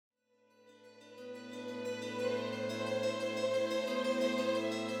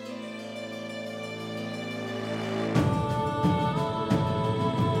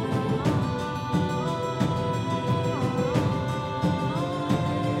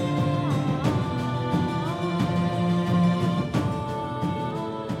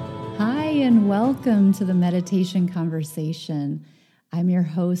Welcome to the Meditation Conversation. I'm your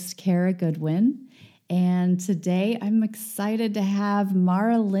host, Kara Goodwin, and today I'm excited to have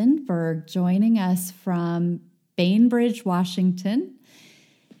Mara Lindbergh joining us from Bainbridge, Washington.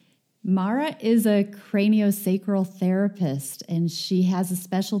 Mara is a craniosacral therapist, and she has a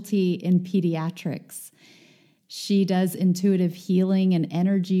specialty in pediatrics. She does intuitive healing and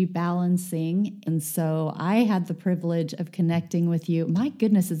energy balancing. And so I had the privilege of connecting with you. My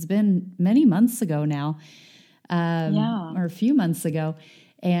goodness, it's been many months ago now, or a few months ago.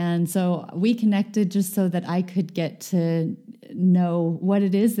 And so we connected just so that I could get to know what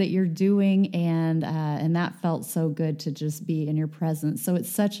it is that you're doing. And that felt so good to just be in your presence. So it's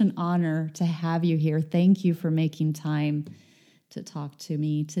such an honor to have you here. Thank you for making time to talk to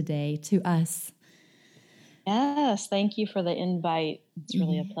me today, to us. Yes, thank you for the invite. It's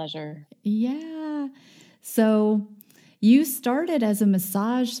really a pleasure. Yeah. So you started as a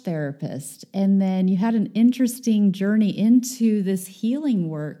massage therapist, and then you had an interesting journey into this healing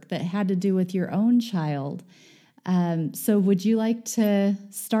work that had to do with your own child. So would you like to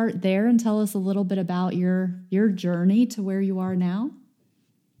start there and tell us a little bit about your journey to where you are now?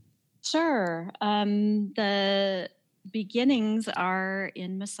 Sure. The beginnings are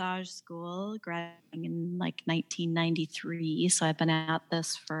in massage school, graduating in 1993. So I've been at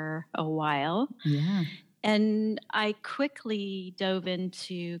this for a while. Yeah. And I quickly dove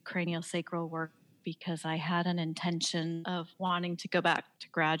into craniosacral work because I had an intention of wanting to go back to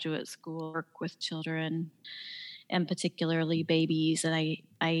graduate school, work with children, and particularly babies. And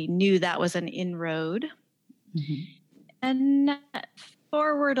I knew that was an inroad. Mm-hmm. And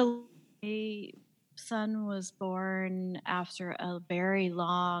forward a son was born after a very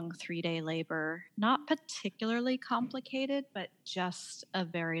long 3-day labor, not particularly complicated, but just a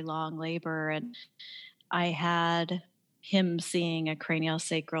very long labor. And I had him seeing a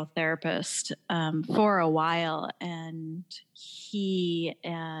craniosacral therapist for a while, and he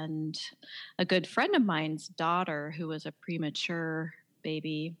and a good friend of mine's daughter, who was a premature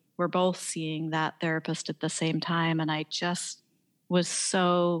baby, were both seeing that therapist at the same time. And I just was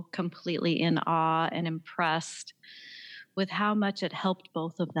so completely in awe and impressed with how much it helped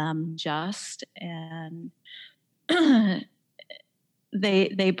both of them and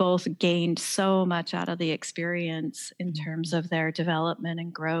they both gained so much out of the experience in terms of their development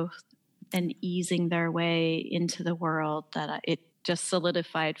and growth and easing their way into the world, that it just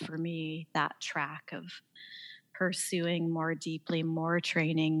solidified for me that track of pursuing more deeply, more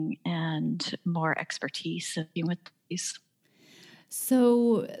training and more expertise with these.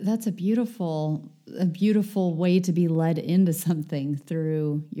 So that's a beautiful way to be led into something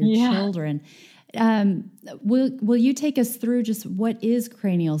through your children. Will you take us through just what is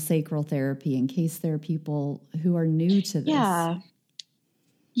craniosacral therapy in case there are people who are new to this?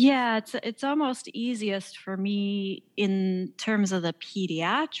 Yeah, it's almost easiest for me in terms of the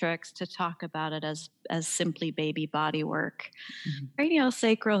pediatrics to talk about it as simply baby body work. Mm-hmm.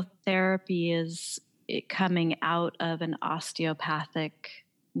 Craniosacral therapy is coming out of an osteopathic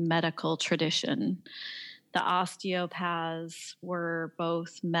medical tradition. The osteopaths were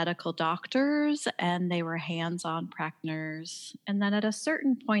both medical doctors and they were hands-on practitioners. And then at a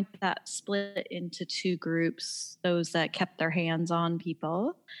certain point that split into two groups, those that kept their hands on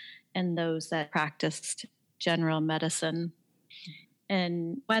people and those that practiced general medicine.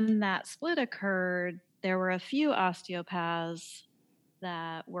 And when that split occurred, there were a few osteopaths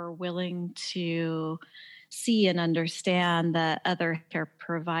that were willing to see and understand that other care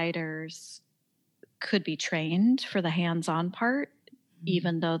providers could be trained for the hands-on part,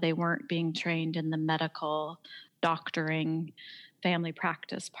 even though they weren't being trained in the medical doctoring, family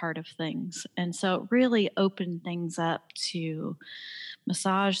practice part of things. And so it really opened things up to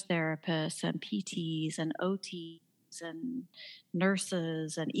massage therapists and PTs and OTs and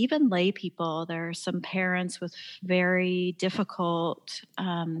nurses and even lay people. There are some parents with very difficult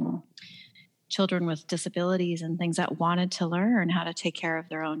children with disabilities and things that wanted to learn how to take care of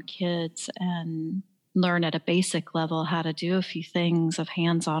their own kids and learn at a basic level how to do a few things of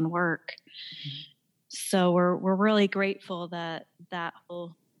hands-on work. Mm-hmm. So we're really grateful that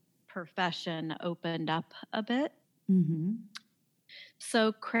whole profession opened up a bit. Mm-hmm.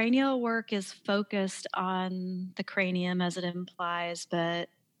 So cranial work is focused on the cranium as it implies, but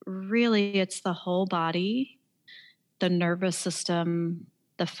really it's the whole body, the nervous system,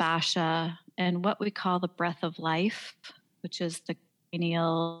 the fascia, and what we call the breath of life, which is the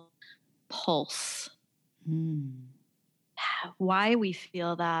cranial pulse. Mm. Why we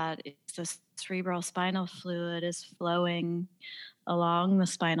feel that is the cerebral spinal fluid is flowing along the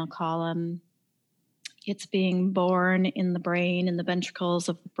spinal column It's being born in the brain, in the ventricles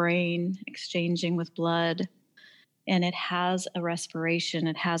of the brain, exchanging with blood. And it has a respiration.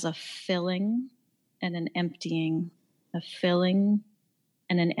 It has a filling and an emptying, a filling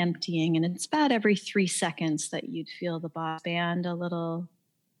and an emptying. And it's about every 3 seconds that you'd feel the body expand a little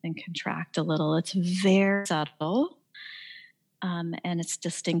and contract a little. It's very subtle, and it's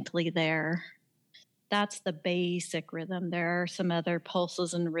distinctly there. That's the basic rhythm. There are some other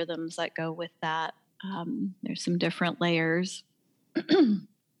pulses and rhythms that go with that. There's some different layers. I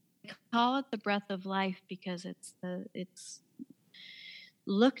call it the breath of life because it's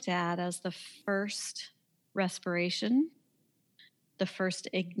looked at as the first respiration, the first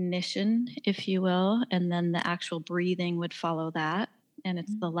ignition, if you will, and then the actual breathing would follow that. And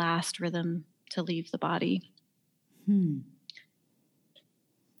it's the last rhythm to leave the body. And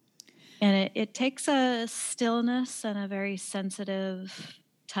it takes a stillness and a very sensitive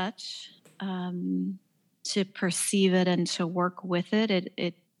touch to perceive it and to work with it.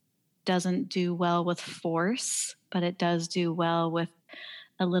 It doesn't do well with force, but it does do well with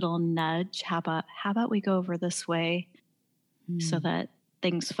a little nudge. How about we go over this way so that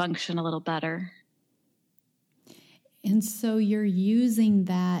things function a little better? And so you're using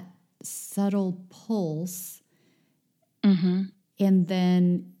that subtle pulse, and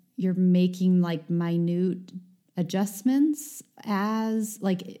then you're making like minute adjustments as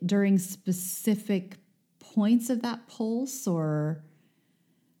like during specific points of that pulse, or?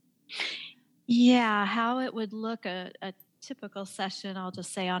 Yeah, how it would look a typical session, I'll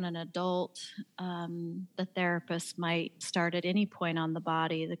just say on an adult, the therapist might start at any point on the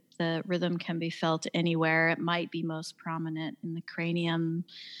body. The rhythm can be felt anywhere. It might be most prominent in the cranium,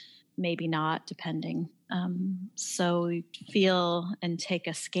 maybe not, depending. So you feel and take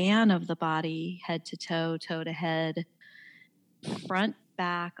a scan of the body, head to toe, toe to head, front,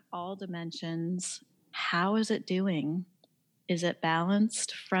 back, all dimensions. How is it doing? Is it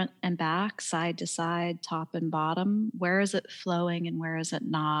balanced front and back, side to side, top and bottom? Where is it flowing and where is it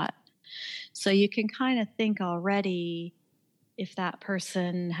not? So you can kind of think already, if that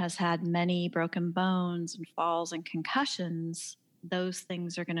person has had many broken bones and falls and concussions, those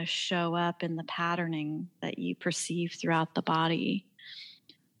things are going to show up in the patterning that you perceive throughout the body.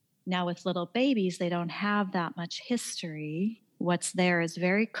 Now with little babies, they don't have that much history. What's there is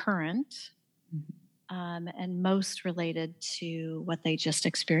very current. And most related to what they just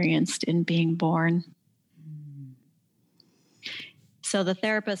experienced in being born. So the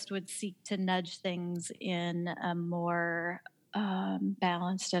therapist would seek to nudge things in a more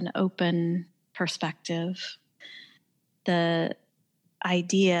balanced and open perspective. The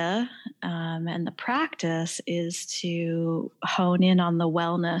idea and the practice is to hone in on the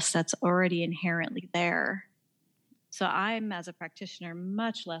wellness that's already inherently there. So I'm, as a practitioner,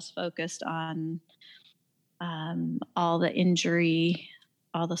 much less focused on all the injury,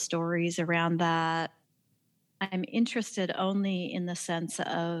 all the stories around that. I'm interested only in the sense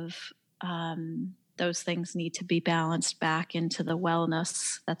of those things need to be balanced back into the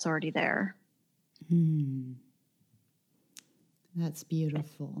wellness that's already there. That's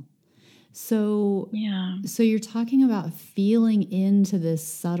beautiful. So, so you're talking about feeling into this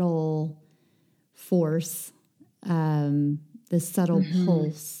subtle force, this subtle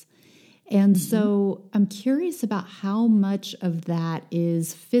pulse. And so I'm curious about how much of that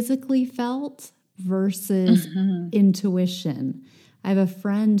is physically felt versus intuition. I have a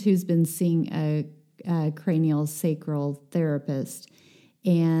friend who's been seeing a cranial sacral therapist,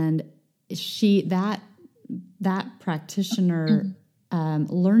 and that practitioner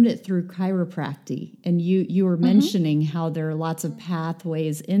learned it through chiropractic. And you were mentioning how there are lots of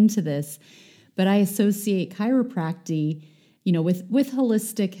pathways into this, but I associate chiropractic, with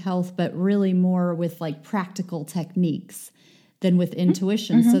holistic health, but really more with like practical techniques than with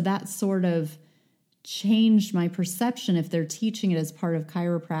intuition. So that sort of changed my perception. If they're teaching it as part of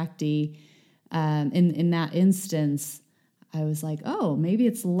chiropractic, in that instance, I was like, oh, maybe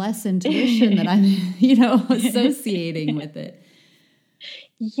it's less intuition that I'm, associating with it.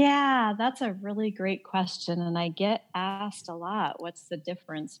 Yeah, that's a really great question. And I get asked a lot, what's the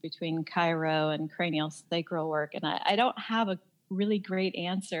difference between chiro and cranial sacral work? And I don't have a really great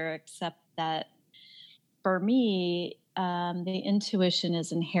answer, except that for me, the intuition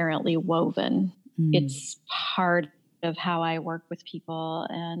is inherently woven. It's part of how I work with people.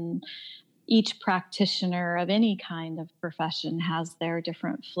 And each practitioner of any kind of profession has their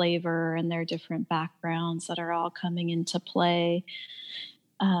different flavor and their different backgrounds that are all coming into play.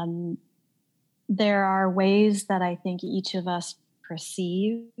 There are ways that I think each of us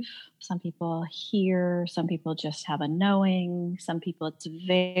perceive, some people hear, some people just have a knowing, some people it's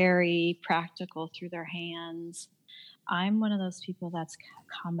very practical through their hands. I'm one of those people that's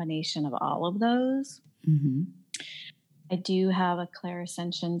a combination of all of those. Mm-hmm. I do have a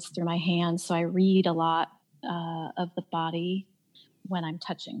clairsentience through my hands, so I read a lot of the body when I'm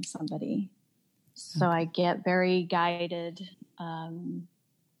touching somebody. So I get very guided.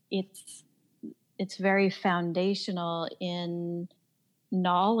 It's very foundational in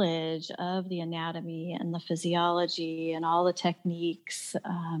knowledge of the anatomy and the physiology and all the techniques.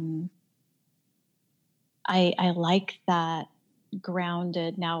 I like that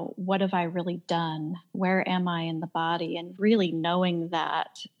grounded. Now, what have I really done? Where am I in the body? And really knowing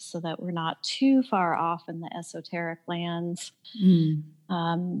that so that we're not too far off in the esoteric lands.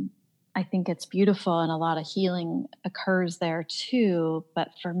 I think it's beautiful, and a lot of healing occurs there too. But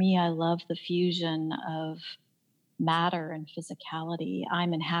for me, I love the fusion of matter and physicality.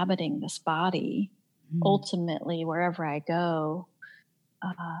 I'm inhabiting this body. Ultimately, wherever I go,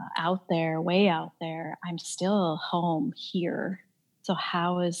 out there, way out there, I'm still home here. So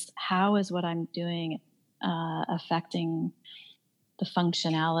how is what I'm doing affecting the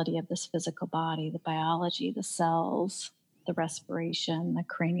functionality of this physical body, the biology, the cells, the respiration, the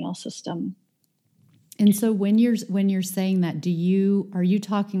cranial system? And so when you're saying that, are you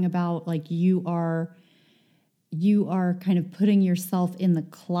talking about like you are kind of putting yourself in the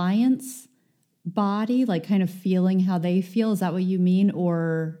client's body, like kind of feeling how they feel? Is that what you mean?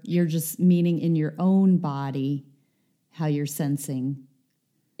 Or you're just meaning in your own body, how you're sensing?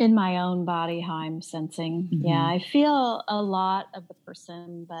 In my own body, how I'm sensing. Mm-hmm. Yeah, I feel a lot of the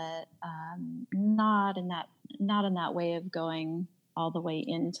person, but not in that way of going all the way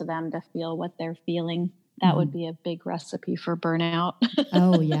into them to feel what they're feeling. That would be a big recipe for burnout.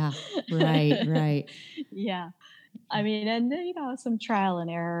 Oh, yeah. Right. Yeah. I mean, and some trial and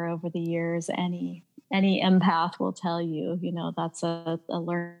error over the years. Any empath will tell you, that's a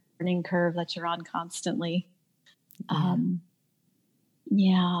learning curve that you're on constantly.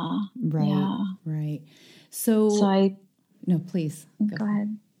 Yeah. Right. So no, please go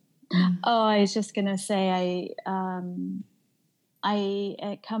ahead. Yeah. Oh, I was just gonna say,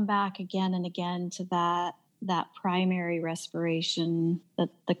 I come back again and again to that primary respiration,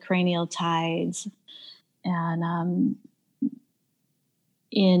 the cranial tides. And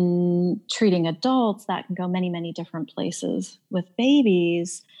in treating adults, that can go many, many different places. With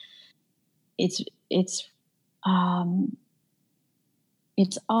babies, it's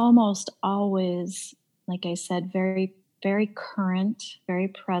almost always, like I said, very, very current, very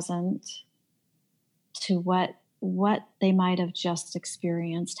present to what they might have just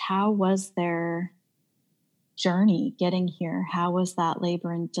experienced. How was their journey getting here? How was that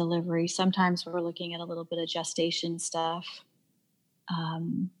labor and delivery? Sometimes we're looking at a little bit of gestation stuff,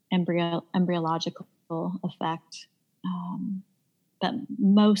 embryological effect. But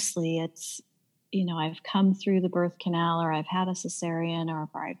mostly it's, I've come through the birth canal, or I've had a cesarean, or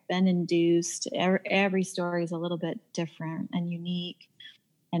I've been induced. Every story is a little bit different and unique.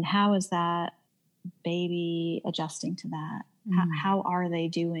 And how is that baby adjusting to that? How are they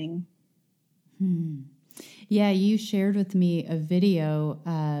doing? Yeah, you shared with me a video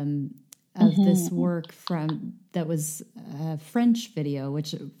of this work that was a French video,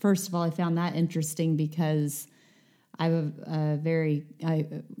 which first of all, I found that interesting because I have a very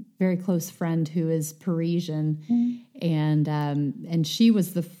close friend who is Parisian, and she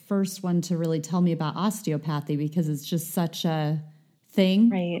was the first one to really tell me about osteopathy because it's just such a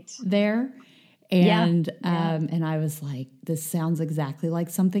thing there. And and I was like, this sounds exactly like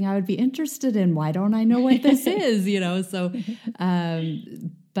something I would be interested in. Why don't I know what this is? So,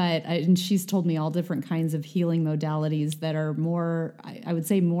 and she's told me all different kinds of healing modalities that are more, I would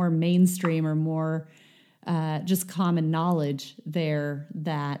say, more mainstream or more just common knowledge there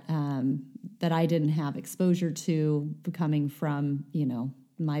that I didn't have exposure to coming from,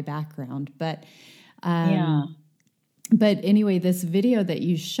 my background. But anyway, this video that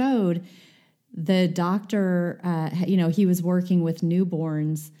you showed, the doctor, he was working with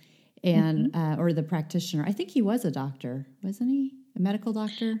newborns and, or the practitioner. I think he was a doctor, wasn't he? A medical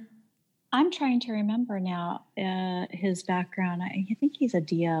doctor? I'm trying to remember now his background. I think he's a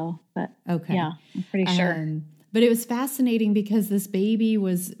DO, but okay. Yeah, I'm pretty sure. But it was fascinating because this baby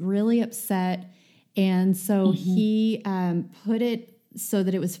was really upset. And so he put it so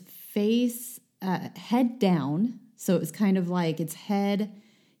that it was head down. So it was kind of like its head.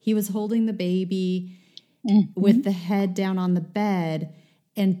 He was holding the baby with the head down on the bed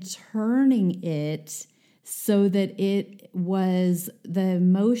and turning it so that it was the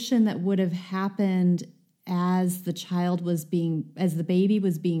motion that would have happened as the baby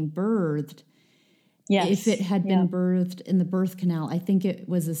was being birthed, Yes. if it had been birthed in the birth canal, I think it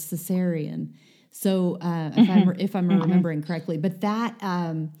was a cesarean. So if I'm remembering correctly, but that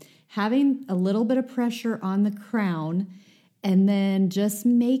having a little bit of pressure on the crown, and then just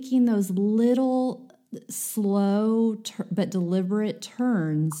making those little slow but deliberate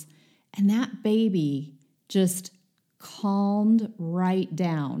turns, and that baby just calmed right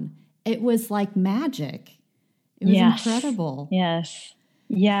down. It was like magic. It was incredible. Yes.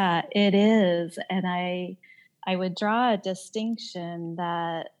 Yeah, it is. And I would draw a distinction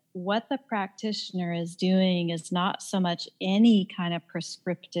that what the practitioner is doing is not so much any kind of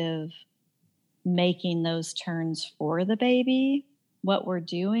prescriptive making those turns for the baby. What we're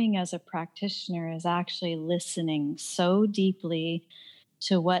doing as a practitioner is actually listening so deeply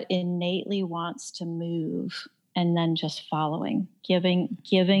to what innately wants to move, and then just following,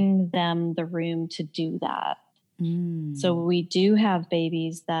 giving them the room to do that. So we do have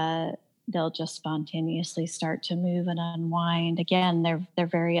babies that they'll just spontaneously start to move and unwind. Again, they're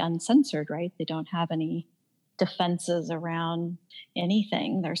very uncensored, right? They don't have any defenses around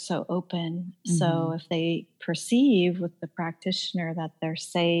anything. They're so open. So if they perceive with the practitioner that they're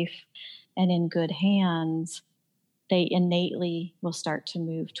safe and in good hands, they innately will start to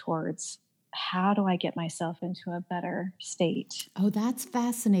move towards, how do I get myself into a better state? Oh, that's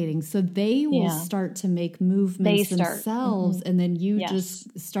fascinating. So they will start to make movements themselves, and then you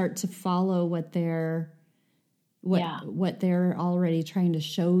just start to follow what they're already trying to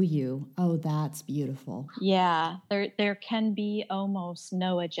show you. Oh, that's beautiful. Yeah, there can be almost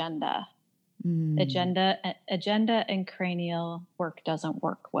no agenda. Agenda and cranial work doesn't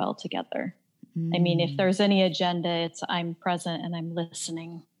work well together. I mean, if there's any agenda, it's I'm present and I'm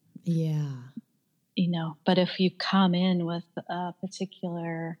listening. Yeah. But if you come in with a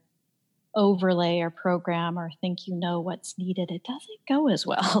particular overlay or program or think what's needed, it doesn't go as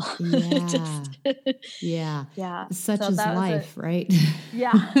well. Yeah. Yeah. Such is life, right?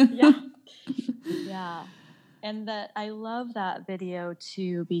 Yeah. Yeah. And that I love that video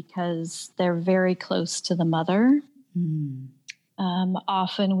too, because they're very close to the mother.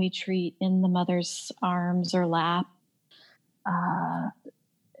 Often we treat in the mother's arms or lap,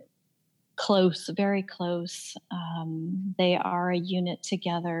 close, very close. They are a unit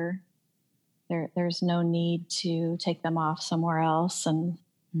together. There's no need to take them off somewhere else and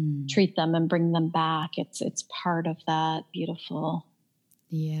treat them and bring them back. It's part of that beautiful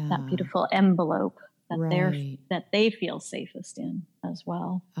envelope that they feel safest in as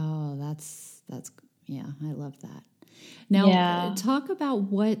well. Oh, that's I love that. Now, talk about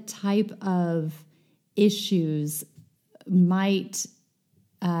what type of issues might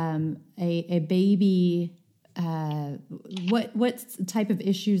a baby. What type of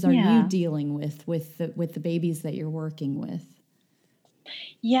issues are you dealing with the babies that you're working with?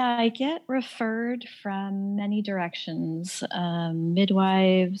 Yeah, I get referred from many directions,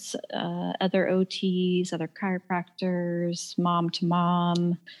 midwives, other OTs, other chiropractors, mom to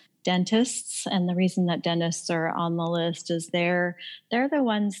mom, dentists. And the reason that dentists are on the list is they're the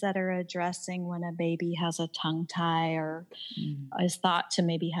ones that are addressing when a baby has a tongue tie or is thought to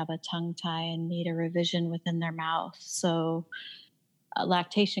maybe have a tongue tie and need a revision within their mouth. So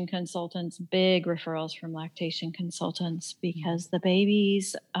lactation consultants, big referrals from lactation consultants, because the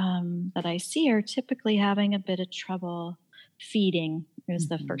babies that I see are typically having a bit of trouble feeding is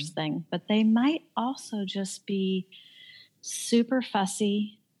the first thing, but they might also just be super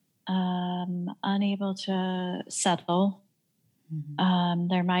fussy, unable to settle.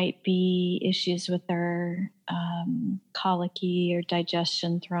 There might be issues with their colicky or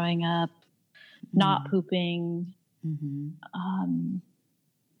digestion, throwing up, not pooping.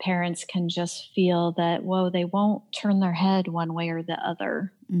 Parents can just feel that, whoa, they won't turn their head one way or the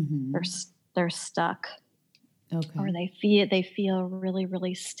other. They're stuck. Okay. Or they feel really,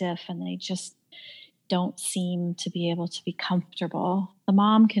 really stiff, and they just don't seem to be able to be comfortable. The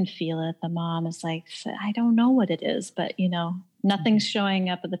mom can feel it. The mom is like, I don't know what it is, but nothing's showing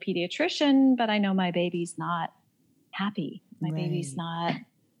up at the pediatrician, but I know my baby's not happy. My baby's not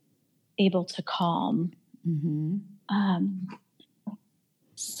able to calm.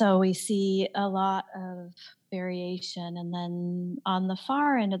 So we see a lot of variation. And then on the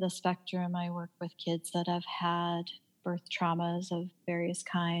far end of the spectrum, I work with kids that have had birth traumas of various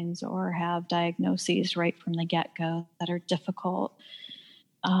kinds or have diagnoses right from the get-go that are difficult.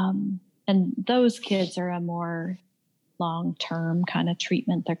 And those kids are a more long-term kind of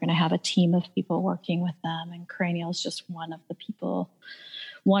treatment. They're going to have a team of people working with them, and cranial is just one of the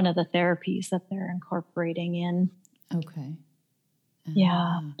therapies that they're incorporating in. Okay.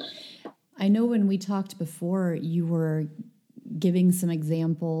 Yeah. I know when we talked before, you were giving some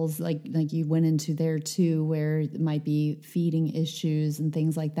examples, like you went into there too, where it might be feeding issues and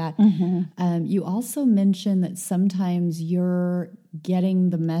things like that. Mm-hmm. You also mentioned that sometimes you're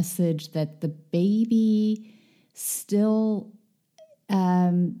getting the message that the baby still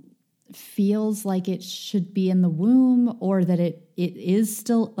feels like it should be in the womb, or that it is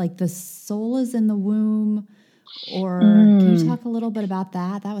still like the soul is in the womb. Or can you talk a little bit about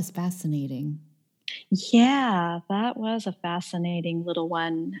that? That was fascinating. Yeah, that was a fascinating little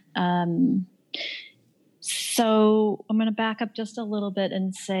one. So I'm going to back up just a little bit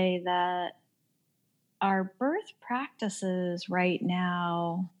and say that our birth practices right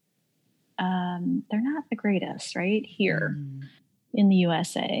now, they're not the greatest, right? Here in the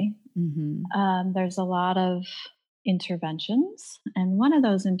USA. There's a lot of interventions, and one of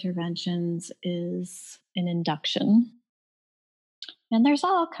those interventions is an induction. And there's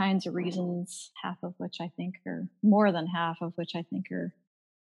all kinds of reasons, half of which I think are more than half of which I think are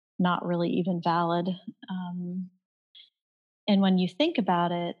not really even valid. And when you think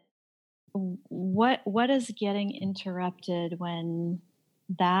about it, what is getting interrupted when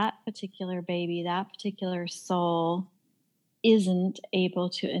that particular baby, that particular soul isn't able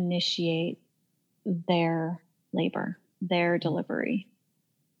to initiate their labor, their delivery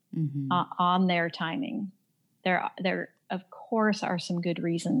on their timing? There of course are some good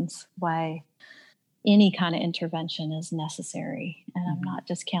reasons why any kind of intervention is necessary, and I'm not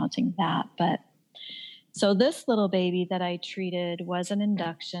discounting that. But so this little baby that I treated was an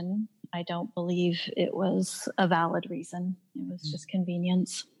induction. I don't believe it was a valid reason. It was just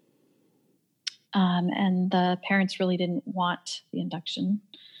convenience. And the parents really didn't want the induction.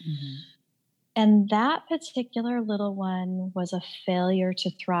 And that particular little one was a failure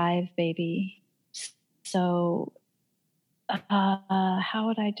to thrive baby. So how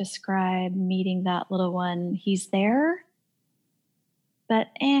would I describe meeting that little one? He's there, but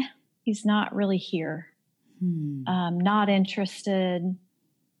he's not really here. Not interested,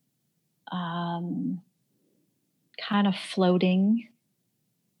 kind of floating.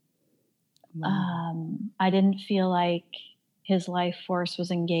 I didn't feel like his life force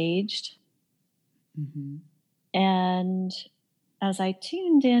was engaged. And as I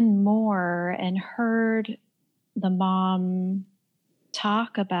tuned in more and heard the mom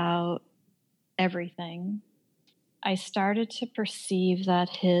talk about everything, I started to perceive that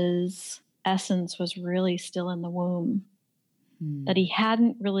his essence was really still in the womb, that he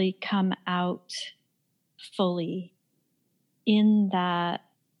hadn't really come out fully in that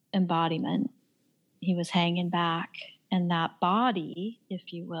embodiment. He was hanging back, and that body,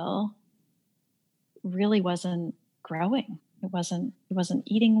 if you will, really wasn't growing. It wasn't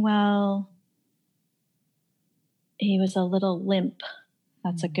eating well. He was a little limp.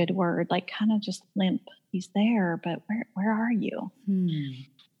 That's a good word, like kind of just limp. He's there, but where are you?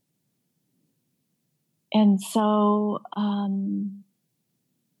 And so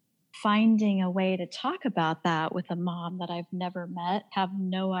finding a way to talk about that with a mom that I've never met, have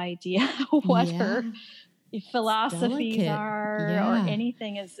no idea what her philosophies are or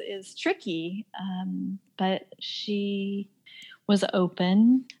anything is tricky. But she was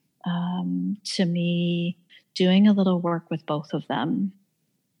open to me doing a little work with both of them.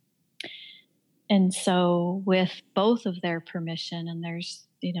 And so with both of their permission, and there's,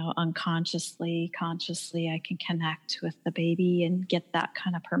 unconsciously, consciously, I can connect with the baby and get that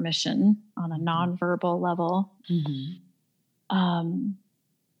kind of permission on a nonverbal level.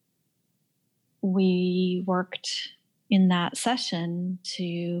 We worked in that session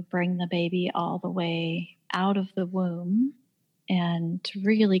to bring the baby all the way out of the womb and to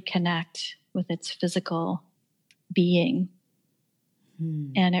really connect with its physical being.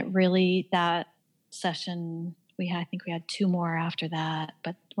 And it really, that session, I think we had 2 more after that,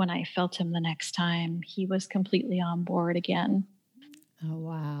 but when I felt him the next time, he was completely on board again. Oh,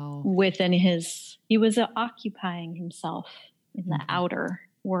 wow. He was occupying himself in the outer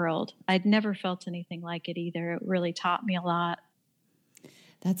world. I'd never felt anything like it either. It really taught me a lot.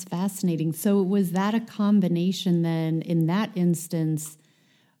 That's fascinating. So was that a combination then in that instance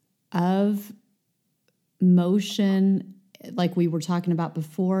of motion, like we were talking about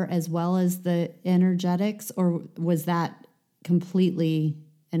before, as well as the energetics, or was that completely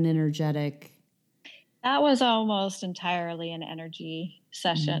an energetic? That was almost entirely an energy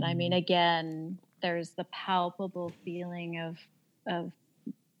session. I mean, again, there's the palpable feeling of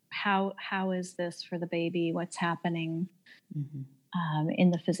how is this for the baby? What's happening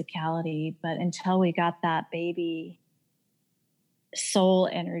in the physicality? But until we got that baby soul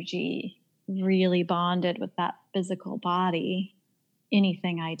energy really bonded with that physical body,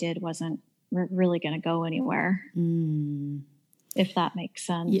 anything I did wasn't really going to go anywhere. If that makes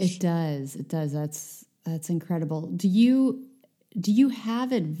sense. It does. It does. That's incredible. Do you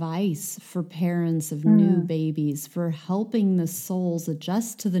have advice for parents of new babies for helping the souls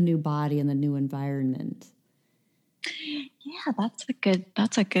adjust to the new body and the new environment? Yeah, that's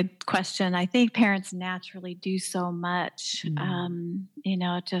a good question. I think parents naturally do so much,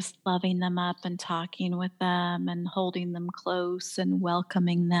 just loving them up and talking with them and holding them close and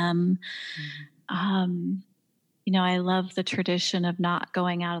welcoming them. I love the tradition of not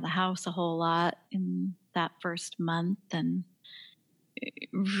going out of the house a whole lot in that first month and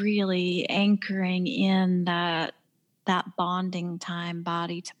really anchoring in that bonding time,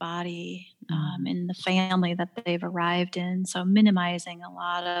 body to body, in the family that they've arrived in. So minimizing a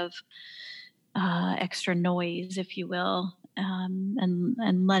lot of extra noise, if you will,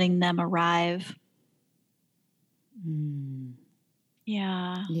 and letting them arrive.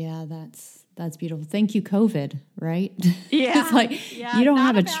 Yeah. Yeah, that's beautiful. Thank you, COVID, right? Yeah. It's like you don't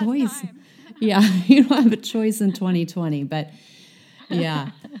have a choice. Yeah, you don't have a choice in 2020, but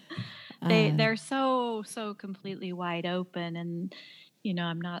yeah. They're so completely wide open, and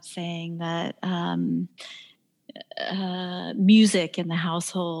I'm not saying that music in the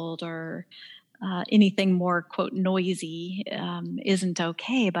household or anything more quote noisy isn't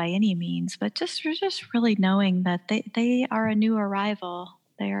okay by any means, but just really knowing that they are a new arrival.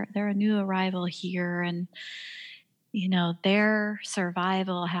 They're a new arrival here, and their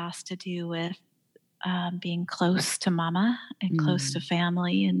survival has to do with being close to mama and close to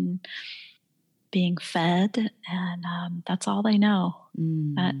family and being fed, and that's all they know.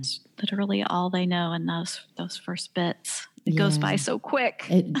 That's literally all they know in those first bits. It goes by so quick.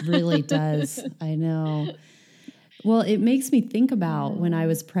 It really does. I know. Well, it makes me think about when I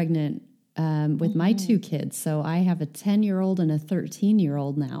was pregnant with my two kids. So I have a 10-year-old and a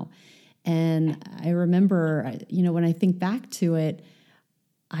 13-year-old now. And I remember, when I think back to it,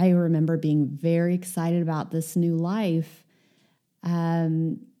 I remember being very excited about this new life,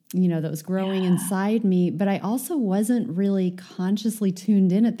 that was growing inside me. But I also wasn't really consciously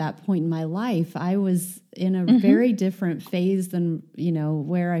tuned in at that point in my life. I was in a very different phase than,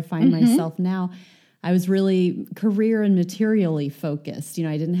 where I find myself now. I was really career and materially focused.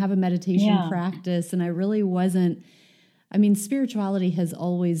 I didn't have a meditation practice, and I really wasn't. I mean, spirituality there's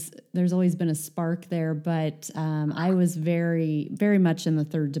always been a spark there, but I was very, very much in the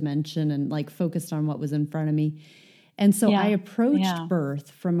third dimension and like focused on what was in front of me. And so I approached birth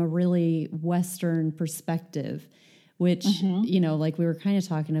from a really Western perspective, which, like we were kind of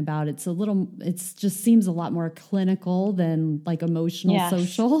talking about, it just seems a lot more clinical than like emotional,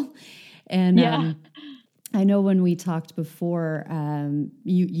 social. And I know when we talked before,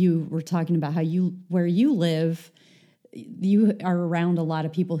 you were talking about where you live, you are around a lot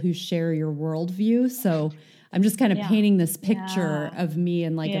of people who share your worldview. So I'm just kind of painting this picture of me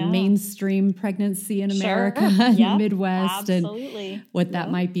in like a mainstream pregnancy in America, in the Midwest, and what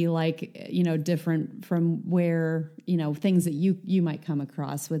that might be like, different from where, things that you might come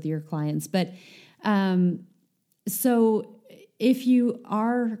across with your clients. But so if you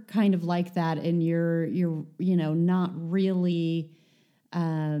are kind of like that and you're not really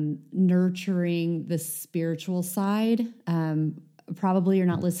nurturing the spiritual side, probably you're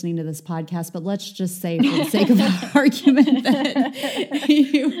not listening to this podcast, but let's just say for the sake of argument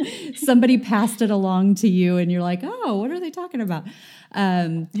that somebody passed it along to you and you're like, oh, what are they talking about?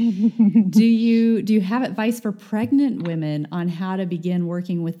 Do you have advice for pregnant women on how to begin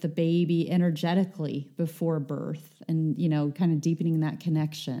working with the baby energetically before birth and, kind of deepening that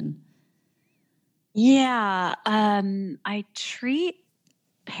connection? Yeah. I treat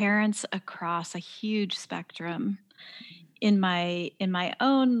parents across a huge spectrum. In my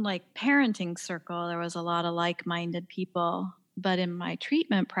own like parenting circle, there was a lot of like-minded people, but in my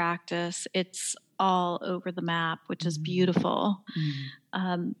treatment practice, it's all over the map, which is beautiful,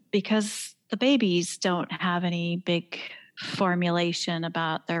 because the babies don't have any big formulation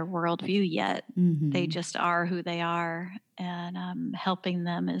about their worldview yet. They just are who they are, and helping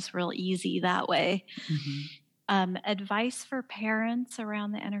them is real easy that way. Advice for parents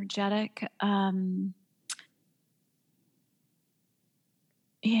around the energetic,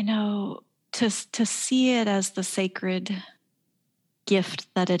 to see it as the sacred gift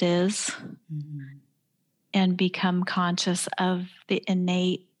that it is, and become conscious of the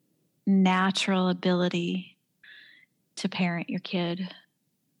innate natural ability to parent your kid.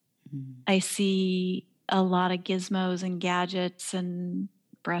 I see a lot of gizmos and gadgets and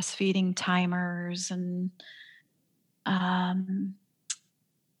breastfeeding timers and,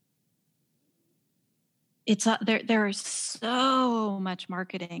 it's there is so much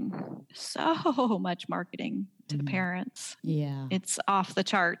marketing to parents. Yeah. It's off the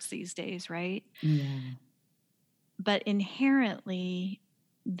charts these days, right? Yeah. But inherently,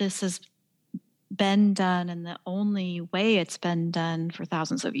 this has been done, and the only way it's been done for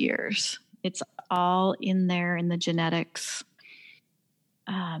thousands of years. It's all in there in the genetics.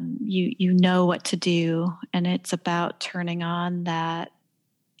 You know what to do, and it's about turning on that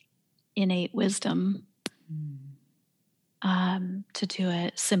innate wisdom to do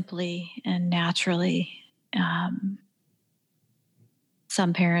it simply and naturally.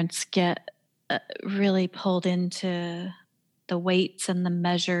 Some parents get really pulled into the weights and the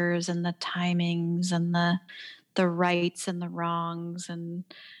measures and the timings and the rights and the wrongs. And,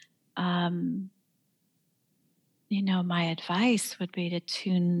 my advice would be to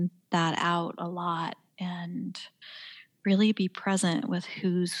tune that out a lot and really be present with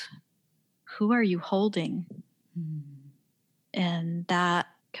who are you holding? And that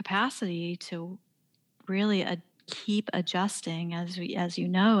capacity to really keep adjusting, as you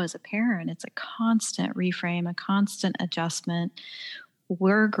know, as a parent, it's a constant reframe, a constant adjustment.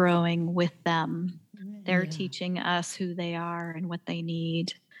 We're growing with them. They're teaching us who they are and what they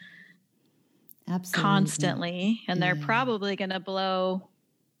need. Absolutely. Constantly. And they're probably going to blow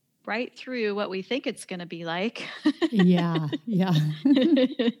right through what we think it's going to be like. Yeah.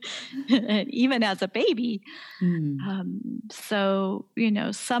 Even as a baby. So,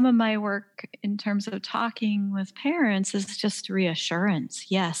 some of my work in terms of talking with parents is just reassurance.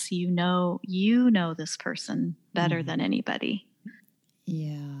 Yes, you know this person better than anybody.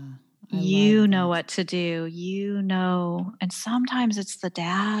 Yeah. You know what to do. And sometimes it's the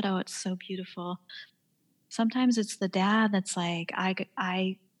dad. Oh, it's so beautiful. Sometimes it's the dad that's like,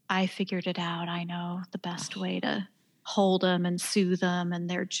 I figured it out. I know the best way to hold them and soothe them. And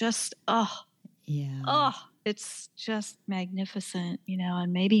they're just, it's just magnificent,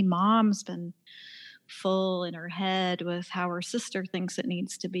 and maybe mom's been full in her head with how her sister thinks it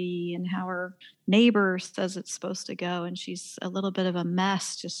needs to be and how her neighbor says it's supposed to go. And she's a little bit of a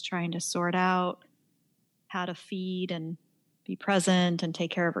mess, just trying to sort out how to feed and be present and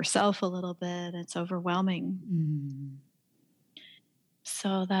take care of herself a little bit. It's overwhelming.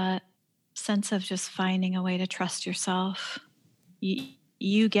 So that sense of just finding a way to trust yourself,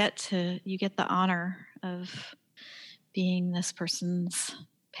 you get the honor of being this person's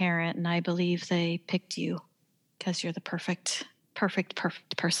parent. And I believe they picked you because you're the perfect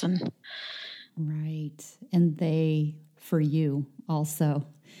person. Right. And they for you also.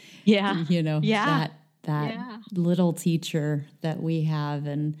 Yeah. That little teacher that we have.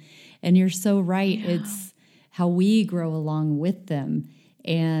 And you're so right. Yeah. It's how we grow along with them.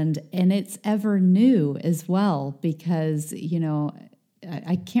 And it's ever new as well, because,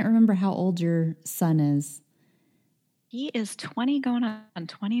 I can't remember how old your son is. He is 20 going on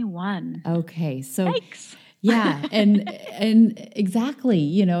 21. Okay. So Yikes. Yeah. And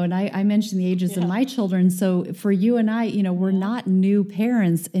exactly, and I mentioned the ages of my children. So for you and I, we're not new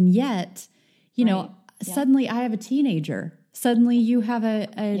parents. And yet, suddenly I have a teenager. Suddenly you have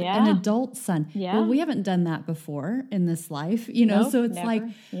an adult son. Yeah. Well, we haven't done that before in this life, so it's never. Like,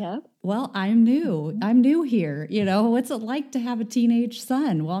 well, I'm new. I'm new here. What's it like to have a teenage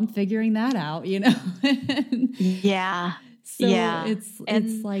son? Well, I'm figuring that out, Yeah. So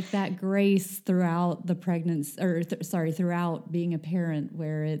it's like that grace throughout the pregnancy, throughout being a parent,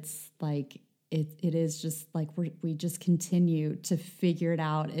 where it's like, it is just like we just continue to figure it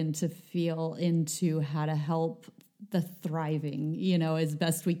out and to feel into how to help the thriving, as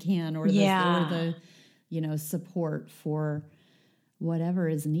best we can, or the support for whatever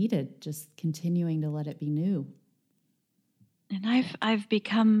is needed, just continuing to let it be new. And I've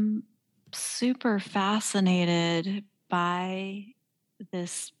become super fascinated by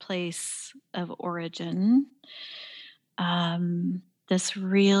this place of origin. This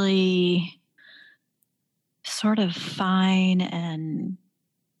really sort of fine and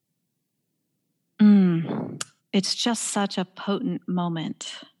it's just such a potent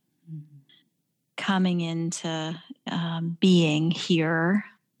moment coming into being here,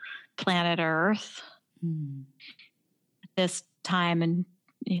 planet Earth, at this time and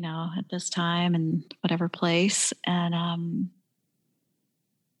whatever place, and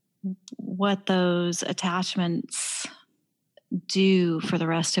what those attachments do for the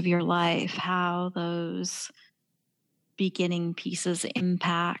rest of your life, how those beginning pieces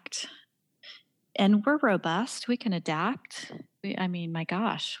impact. And we're robust. We can adapt. My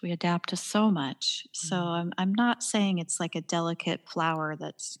gosh, we adapt to so much. So I'm not saying it's like a delicate flower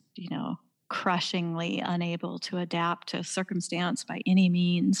that's, crushingly unable to adapt to circumstance by any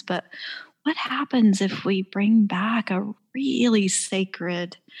means, but what happens if we bring back a really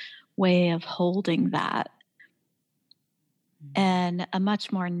sacred way of holding that and a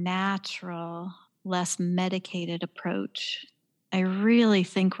much more natural, less medicated approach? I really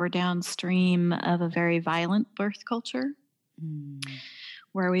think we're downstream of a very violent birth culture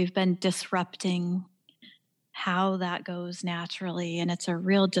where we've been disrupting how that goes naturally. And it's a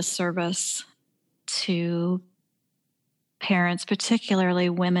real disservice to parents, particularly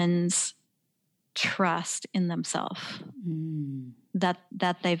women's trust in themselves, that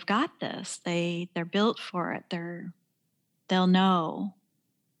they've got this. They're built for it. They'll know.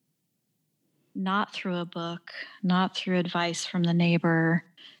 Not through a book, not through advice from the neighbor.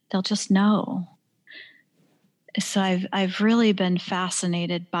 They'll just know. So I've really been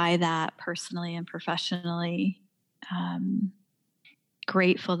fascinated by that personally and professionally.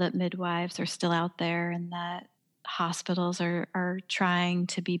 Grateful that midwives are still out there and that hospitals are trying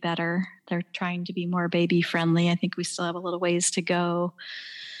to be better. They're trying to be more baby friendly. I think we still have a little ways to go.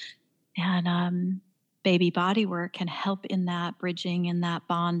 And baby body work can help in that bridging and that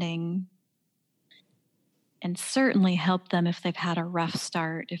bonding, and certainly help them if they've had a rough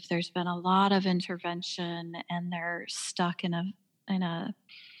start, if there's been a lot of intervention and they're stuck in a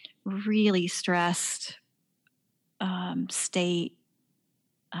really stressed state.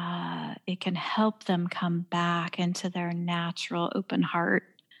 It can help them come back into their natural open heart.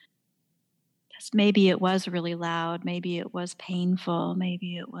 Because maybe it was really loud, maybe it was painful,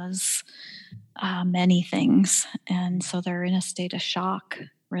 maybe it was many things. And so they're in a state of shock,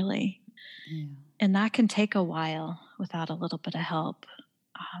 really. Yeah. And that can take a while without a little bit of help.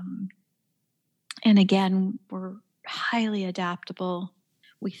 And again, we're highly adaptable.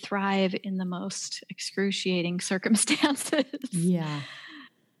 We thrive in the most excruciating circumstances. Yeah.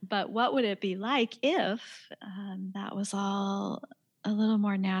 But what would it be like if that was all a little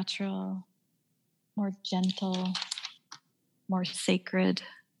more natural, more gentle, more sacred?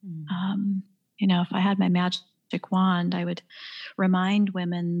 If I had my magic wand, I would remind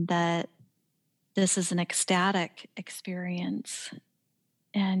women that this is an ecstatic experience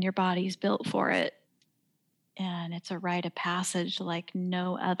and your body's built for it. And it's a rite of passage like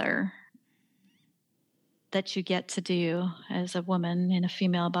no other that you get to do as a woman in a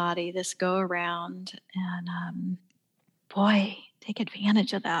female body, this go around. And boy, take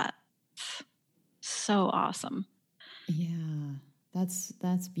advantage of that. It's so awesome. Yeah,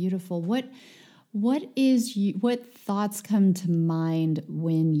 that's beautiful. What thoughts come to mind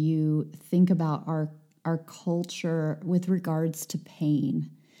when you think about our culture with regards to pain?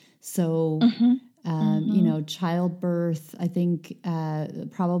 So, childbirth, I think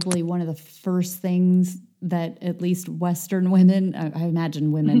probably one of the first things that at least Western women, I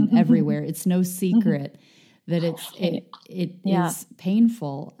imagine women everywhere, it's no secret that it is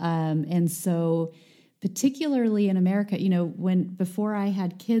painful. And so particularly in America, before I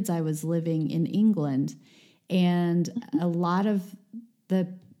had kids, I was living in England, and a lot of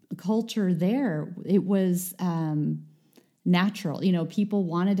the culture there, it was natural. People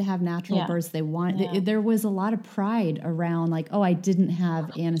wanted to have natural births. They wanted. There was a lot of pride around, like, oh, I didn't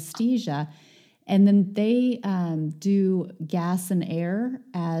have anesthesia, and then they do gas and air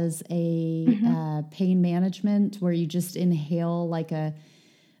as a pain management, where you just inhale like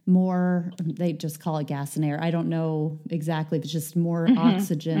they just call it gas and air. I don't know exactly if it's just more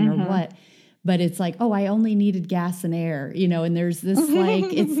oxygen or what, but it's like, oh, I only needed gas and air, and there's this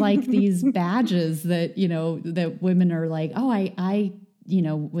like, it's like these badges that, that women are like, oh, I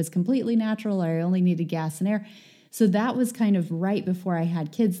was completely natural, or I only needed gas and air. So that was kind of right before I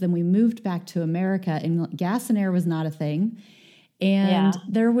had kids. Then we moved back to America, and gas and air was not a thing. And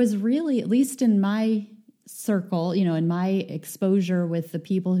there was really, at least in my circle, in my exposure with the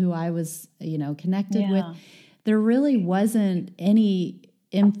people who I was, connected with, there really wasn't any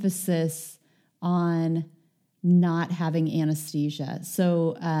emphasis on not having anesthesia.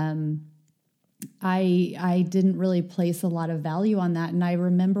 So I didn't really place a lot of value on that. And I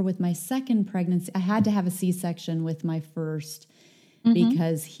remember with my second pregnancy, I had to have a C-section with my first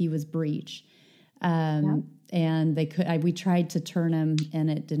because he was breech. And we tried to turn him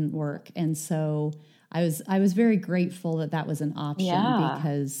and it didn't work. And so I was very grateful that was an option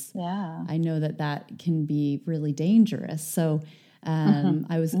because I know that can be really dangerous. So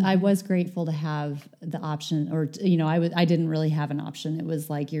I was grateful to have the option, or I didn't really have an option. It was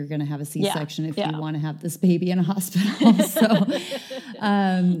like, you're going to have a C-section if you want to have this baby in a hospital. So,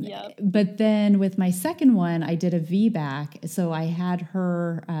 but then with my second one, I did a VBAC. So I had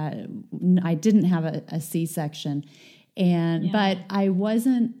her. I didn't have a C-section, but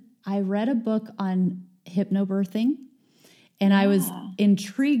I read a book on hypnobirthing. And I was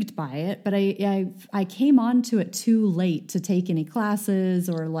intrigued by it, but I came onto it too late to take any classes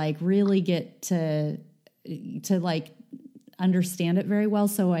or like really get to like understand it very well.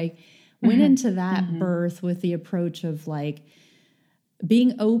 So I went into that birth with the approach of like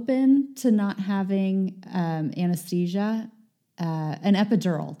being open to not having anesthesia, an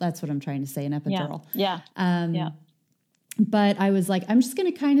epidural. That's what I'm trying to say, an epidural. Yeah. But I was like, I'm just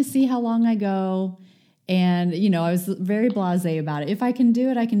going to kind of see how long I go. And, you know, I was very blasé about it. If I can do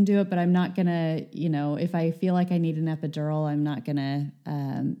it, I can do it, but I'm not going to, you know, if I feel like I need an epidural, I'm not going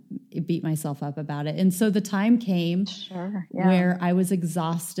to beat myself up about it. And so the time came where I was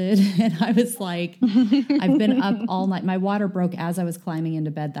exhausted and I was like, I've been up all night. My water broke as I was climbing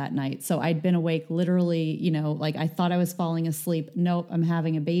into bed that night. So I'd been awake literally, you know, like I thought I was falling asleep. Nope, I'm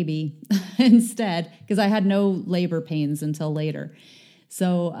having a baby instead because I had no labor pains until later.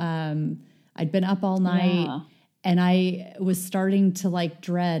 So, I'd been up all night and I was starting to like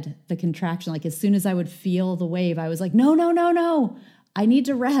dread the contraction. Like as soon as I would feel the wave, I was like, no, I need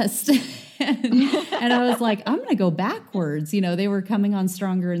to rest. and I was like, I'm going to go backwards. You know, they were coming on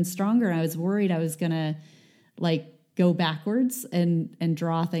stronger and stronger. And I was worried I was going to like go backwards and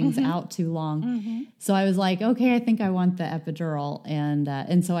draw things out too long. So I was like, okay, I think I want the epidural.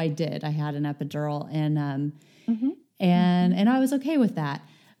 And so I did. I had an epidural and I was okay with that.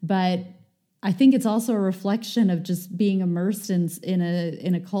 But I think it's also a reflection of just being immersed in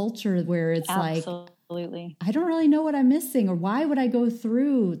a culture where it's like, I don't really know what I'm missing or why would I go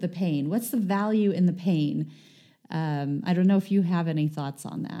through the pain? What's the value in the pain? I don't know if you have any thoughts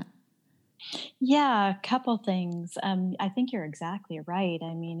on that. Yeah, a couple things. I think you're exactly right.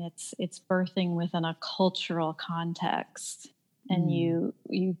 I mean, it's birthing within a cultural context, and you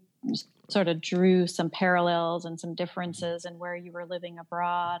sort of drew some parallels and some differences in where you were living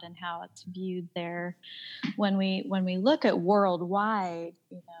abroad and how it's viewed there. When we look at worldwide,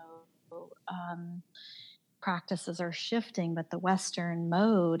 you know, practices are shifting, but the Western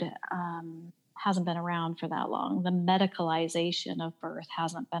mode hasn't been around for that long. The medicalization of birth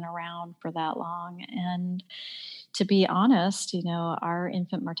hasn't been around for that long. And to be honest, you know, our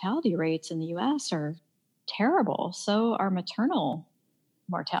infant mortality rates in the U.S. are terrible. So are maternal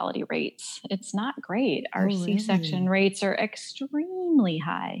mortality rates. It's not great. Our C-section rates are extremely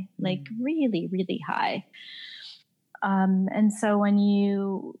high, like really, really high. And so when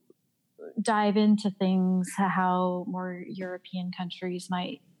you dive into things, how more European countries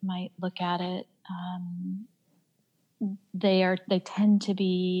might look at it, they tend to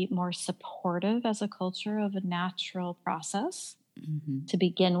be more supportive as a culture of a natural process to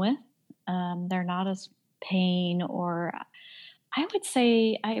begin with. They're not as pain or I would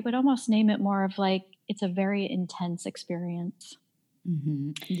say I would almost name it more of like it's a very intense experience.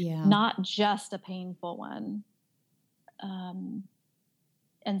 Yeah. Not just a painful one.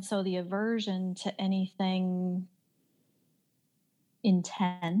 And so the aversion to anything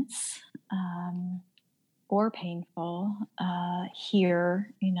intense or painful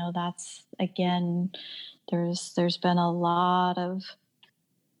here, you know, that's again, there's been a lot of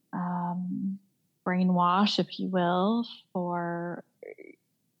brainwash, if you will, for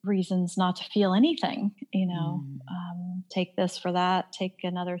reasons not to feel anything, you know, take this for that, take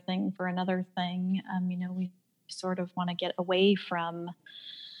another thing for another thing. You know, we sort of want to get away from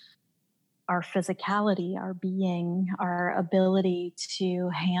our physicality, our being, our ability to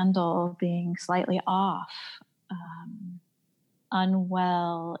handle being slightly off,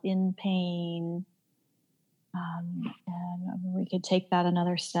 unwell, in pain. And we could take that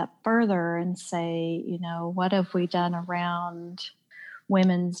another step further and say, you know, what have we done around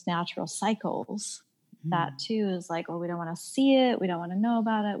women's natural cycles? That too is like, well, we don't want to see it. We don't want to know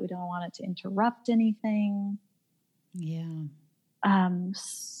about it. We don't want it to interrupt anything. Yeah.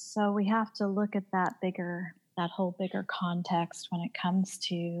 So we have to look at that whole bigger context when it comes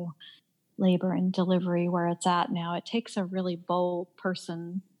to labor and delivery, where it's at now. It takes a really bold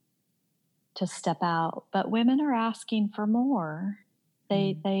person to step out, but women are asking for more.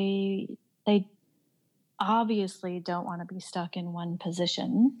 They obviously don't want to be stuck in one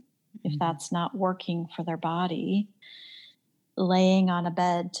position if that's not working for their body. Laying on a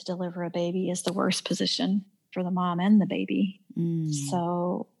bed to deliver a baby is the worst position for the mom and the baby.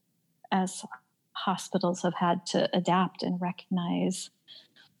 So as hospitals have had to adapt and recognize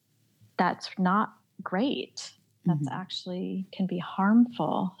that's not great, that's actually can be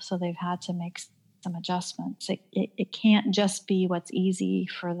harmful. So they've had to make some adjustments. It can't just be what's easy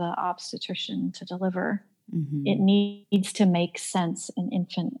for the obstetrician to deliver. It needs to make sense in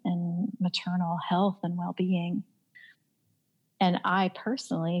infant and maternal health and well-being. And I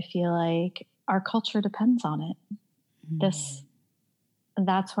personally feel like our culture depends on it. That's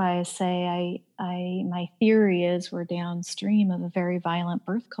why I say my theory is we're downstream of a very violent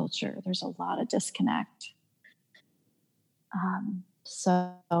birth culture. There's a lot of disconnect.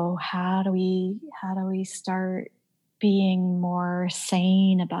 So how do we start being more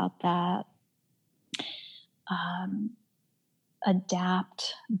sane about that?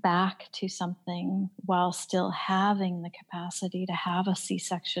 Adapt back to something while still having the capacity to have a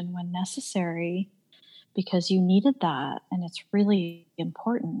C-section when necessary, because you needed that, and it's really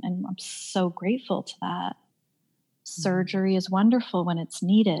important, and I'm so grateful to that. Surgery is wonderful when it's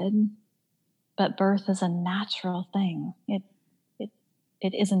needed, but birth is a natural thing. It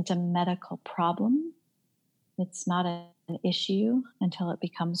isn't a medical problem. It's not an issue until it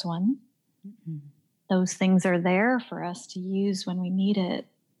becomes one. Mm-hmm. Those things are there for us to use when we need it.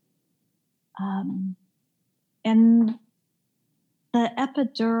 And the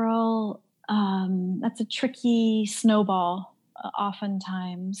epidural, that's a tricky snowball.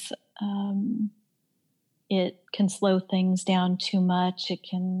 Oftentimes, it can slow things down too much. It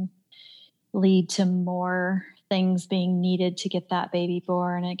can lead to more things being needed to get that baby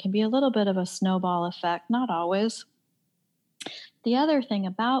born. It can be a little bit of a snowball effect, not always. The other thing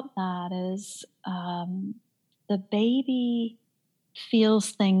about that is the baby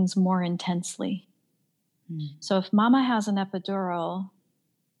feels things more intensely. So if mama has an epidural,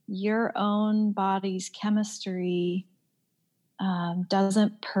 your own body's chemistry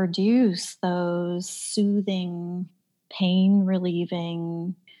doesn't produce those soothing, pain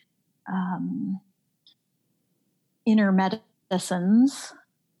relieving inner medicines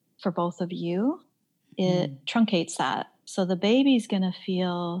for both of you. It truncates that. So the baby's going to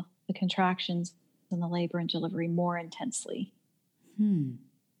feel the contractions and the labor and delivery more intensely.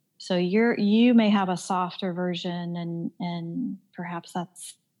 So you may have a softer version, and perhaps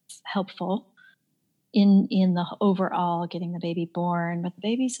that's helpful in the overall getting the baby born, but the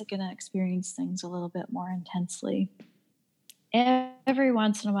babies are going to experience things a little bit more intensely. Every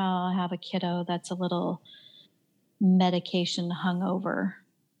once in a while, I have a kiddo that's a little medication hungover.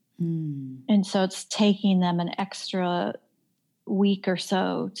 And so it's taking them an extra week or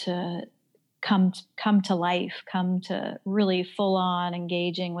so to come to life, come to really full on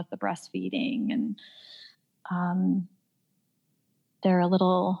engaging with the breastfeeding. And they're a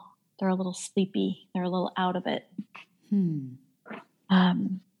little sleepy. They're a little out of it.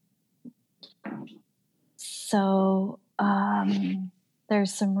 So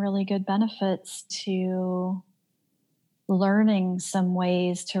there's some really good benefits to learning some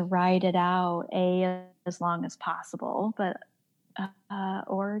ways to ride it out, as long as possible, but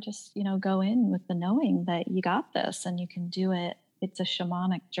or just go in with the knowing that you got this and you can do it. It's a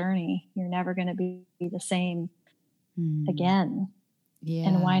shamanic journey. You're never going to be the same again. Yeah.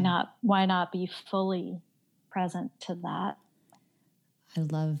 And why not be fully present to that? I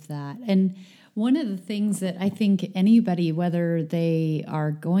love that. And one of the things that I think anybody, whether they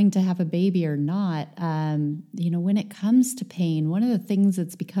are going to have a baby or not, when it comes to pain, one of the things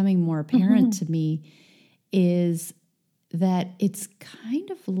that's becoming more apparent to me is that it's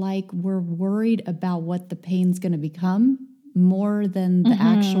kind of like we're worried about what the pain's going to become more than the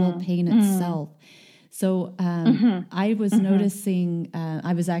actual pain itself. So I was noticing,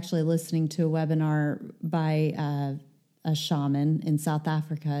 I was actually listening to a webinar by a shaman in South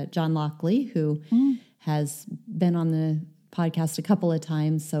Africa, John Lockley, who has been on the podcast a couple of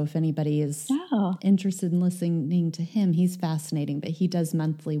times. So if anybody is interested in listening to him, he's fascinating, but he does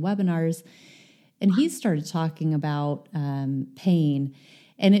monthly webinars. And he started talking about pain.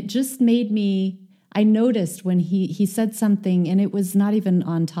 And it just made me, I noticed when he said something, and it was not even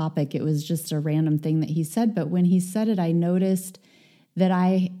on topic, it was just a random thing that he said. But when he said it, I noticed that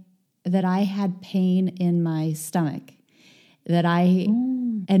I had pain in my stomach.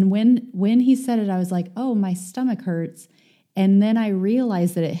 And when he said it, I was like, oh, my stomach hurts. And then I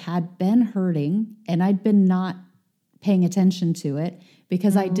realized that it had been hurting, and I'd been not paying attention to it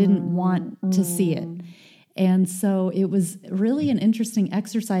because I didn't want to see it. And so it was really an interesting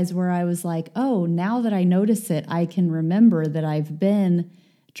exercise where I was like, oh, now that I notice it, I can remember that I've been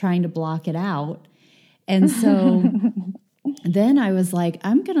trying to block it out. And so then I was like,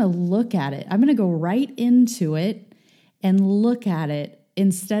 I'm going to look at it. I'm going to go right into it and look at it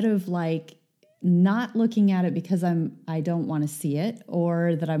instead of like not looking at it because I don't want to see it,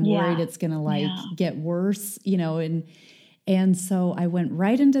 or that I'm worried it's going to get worse, and so I went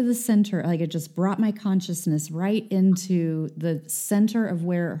right into the center. Like, it just brought my consciousness right into the center of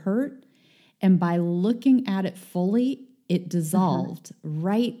where it hurt. And by looking at it fully, it dissolved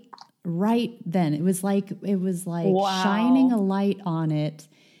right then. It was like shining a light on it.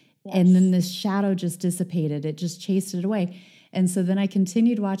 And then this shadow just dissipated. It just chased it away. And so then I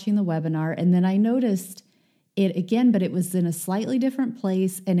continued watching the webinar, and then I noticed it again, but it was in a slightly different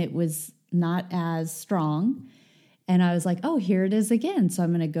place and it was not as strong. And I was like, oh, here it is again. So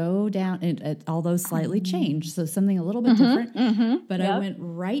I'm going to go down, and although slightly changed, so something a little bit different. But I went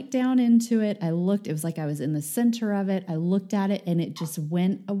right down into it. I looked, it was like I was in the center of it. I looked at it and it just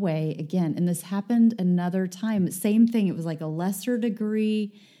went away again. And this happened another time. Same thing. It was like a lesser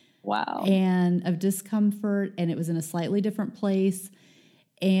degree and of discomfort, and it was in a slightly different place.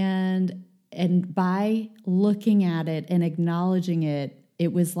 And by looking at it and acknowledging it,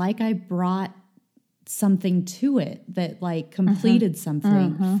 it was like I brought something to it that like completed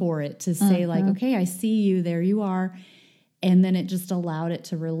something for it to say like, okay, I see you, there you are. And then it just allowed it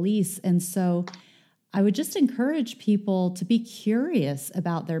to release. And so I would just encourage people to be curious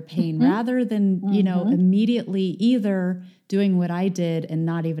about their pain rather than, you know, immediately either doing what I did and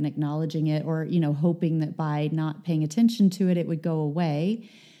not even acknowledging it, or, you know, hoping that by not paying attention to it, it would go away.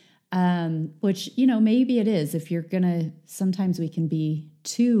 Which, you know, maybe it is. If you're sometimes we can be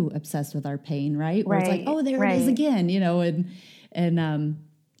too obsessed with our pain, right? Where it's like, oh, there it is again, you know,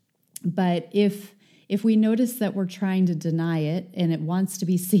 but if we notice that we're trying to deny it and it wants to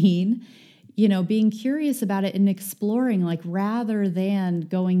be seen, you know, being curious about it and exploring, like, rather than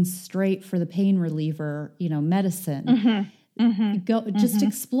going straight for the pain reliever, you know, medicine, just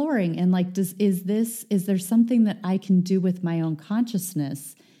exploring and like, is there something that I can do with my own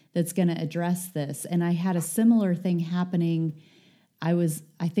consciousness that's going to address this? And I had a similar thing happening. I was,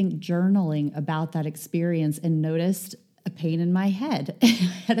 I think, journaling about that experience and noticed a pain in my head. I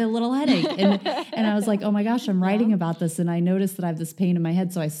had a little headache. And I was like, oh my gosh, I'm writing about this. And I noticed that I have this pain in my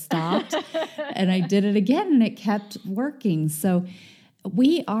head. So I stopped and I did it again, and it kept working. So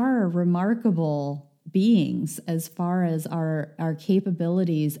we are remarkable beings as far as our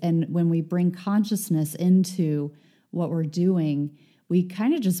capabilities. And when we bring consciousness into what we're doing, we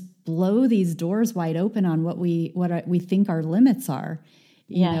kind of just blow these doors wide open on what we think our limits are,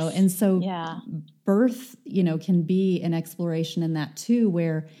 you know? And so birth, you know, can be an exploration in that too,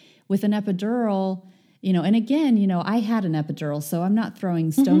 where with an epidural, you know, and again, you know, I had an epidural, so I'm not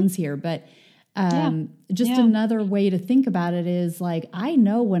throwing stones here, but another way to think about it is like, I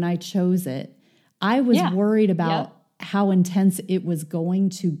know when I chose it, I was worried about how intense it was going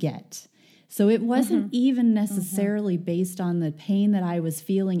to get. So it wasn't even necessarily based on the pain that I was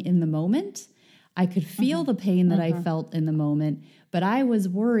feeling in the moment. I could feel the pain that I felt in the moment, but I was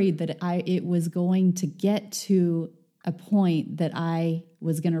worried that it was going to get to a point that I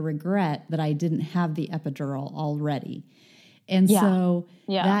was going to regret that I didn't have the epidural already. And so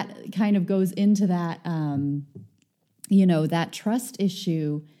that kind of goes into that, you know, that trust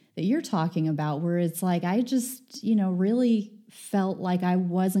issue that you're talking about, where it's like, I just, you know, really felt like I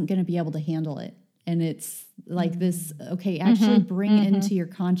wasn't going to be able to handle it. And it's like this, okay, actually bring into your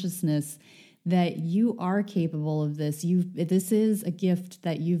consciousness that you are capable of this. This is a gift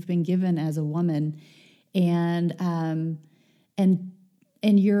that you've been given as a woman. And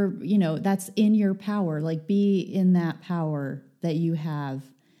you're, you know, that's in your power. Like, be in that power that you have,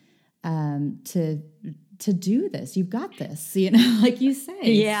 to do this. You've got this, you know, like you say.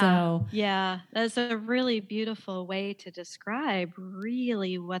 Yeah. That's a really beautiful way to describe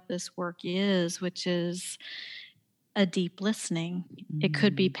really what this work is, which is a deep listening. It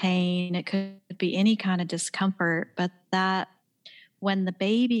could be pain. It could be any kind of discomfort, but that when the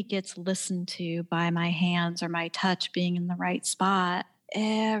baby gets listened to by my hands or my touch being in the right spot,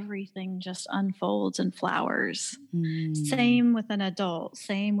 everything just unfolds and flowers. Same with an adult,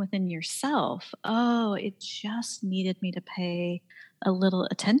 same within yourself. Oh, it just needed me to pay a little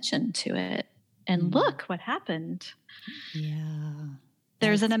attention to it. And look what happened. Yeah.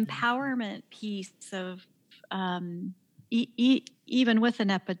 There's an empowerment piece of, even with an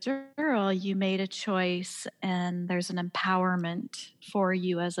epidural, you made a choice, and there's an empowerment for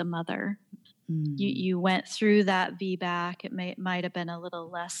you as a mother. You went through that VBAC. It might have been a little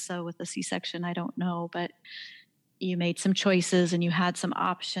less so with the C-section. I don't know, but you made some choices and you had some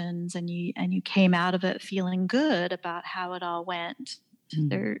options, and you came out of it feeling good about how it all went.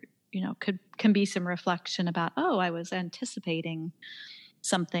 There, you know, can be some reflection about, oh, I was anticipating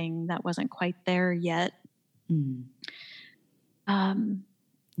something that wasn't quite there yet.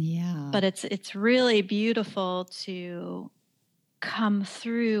 But it's really beautiful to come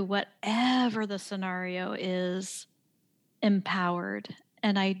through whatever the scenario is empowered.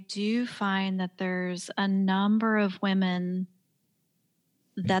 And I do find that there's a number of women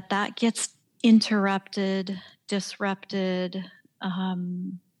that gets interrupted, disrupted.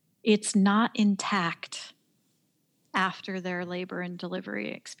 It's not intact. after their labor and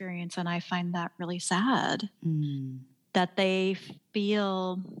delivery experience. And I find that really sad that they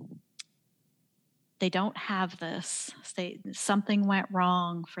feel they don't have this. Something went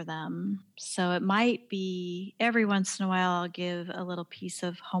wrong for them. So it might be every once in a while I'll give a little piece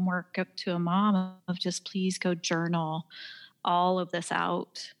of homework up to a mom of just please go journal all of this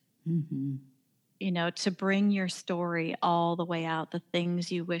out. To bring your story all the way out, the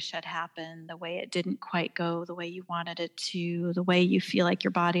things you wish had happened, the way it didn't quite go the way you wanted it to, the way you feel like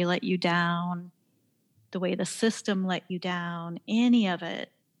your body let you down, the way the system let you down, any of it.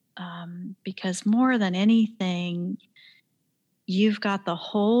 Because more than anything, you've got the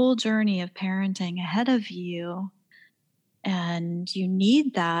whole journey of parenting ahead of you, and you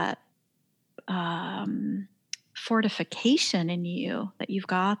need that fortification in you that you've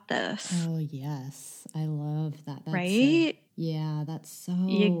got this. Oh, yes. I love that. That's right? That's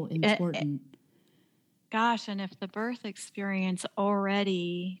so important. Gosh, and if the birth experience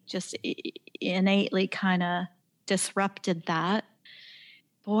already just innately kind of disrupted that,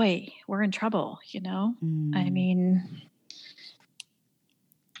 boy, we're in trouble, I mean,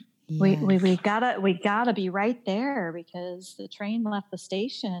 yes. we gotta be right there, because the train left the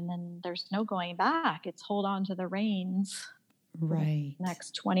station and there's no going back. It's hold on to the reins, right? For the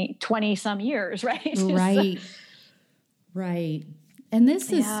next 20 some years, right? Right. And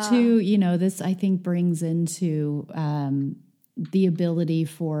this is too, this I think brings into the ability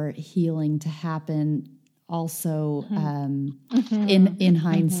for healing to happen also in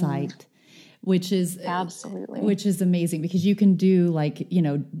hindsight, which is absolutely, which is amazing, because you can do like,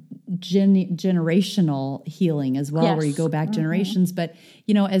 generational healing as well, where you go back generations. But,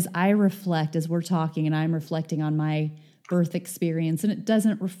 as I reflect, as we're talking and I'm reflecting on my birth experience, and it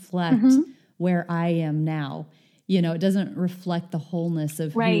doesn't reflect where I am now, it doesn't reflect the wholeness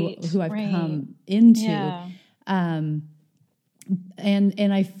of who I've come into. Yeah. And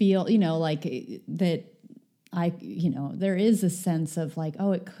I feel, like that there is a sense of like,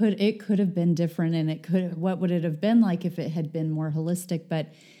 oh, it could have been different, and what would it have been like if it had been more holistic?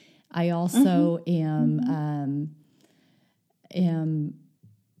 But I also am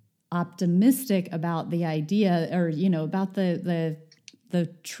optimistic about the idea, or, about the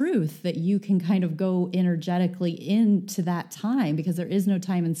truth that you can kind of go energetically into that time, because there is no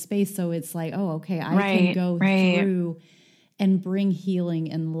time and space. So it's like, oh, okay, I can go through and bring healing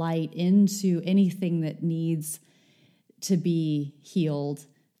and light into anything that needs to be healed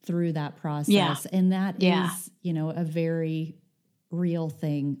through that process. Yeah. And that is, a very real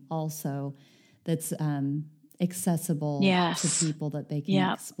thing also, that's accessible to people, that they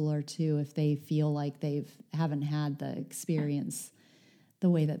can explore too, if they feel like haven't had the experience the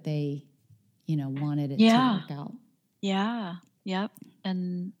way that they, wanted it to work out. Yeah. Yep.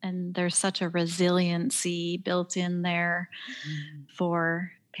 And there's such a resiliency built in there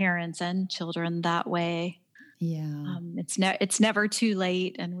for parents and children that way. Yeah. It's never too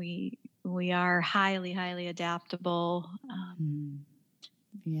late, and we are highly, highly adaptable.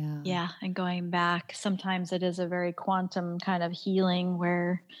 Yeah. And going back, sometimes it is a very quantum kind of healing,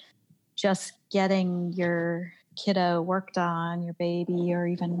 where just getting your kiddo worked on, your baby, or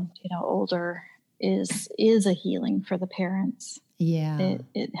even, older, is a healing for the parents. Yeah.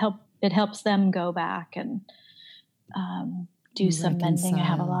 It helps them go back and do some mending. I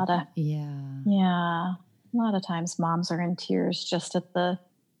have a lot of a lot of times moms are in tears just at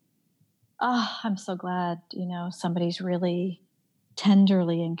I'm so glad, somebody's really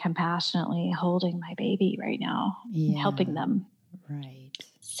tenderly and compassionately holding my baby right now, and helping them. Right.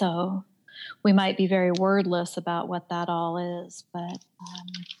 So we might be very wordless about what that all is, but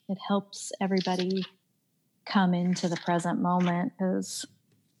it helps everybody come into the present moment, because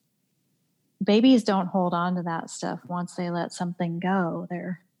babies don't hold on to that stuff. Once they let something go,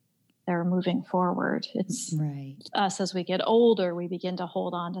 they're moving forward. It's us, as we get older, we begin to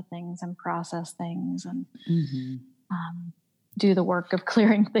hold on to things and process things, and do the work of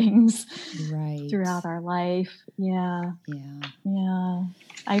clearing things throughout our life. Yeah.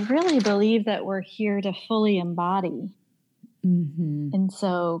 I really believe that we're here to fully embody. And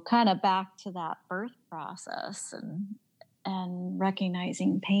so kind of back to that birth process, and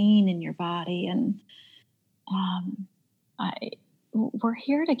recognizing pain in your body. And we're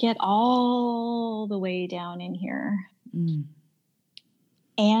here to get all the way down in here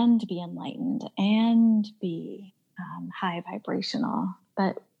and be enlightened and be high vibrational.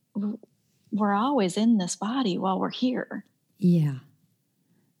 But we're always in this body while we're here. Yeah.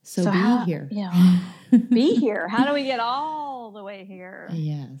 So be here. Be here. How do we get all the way here?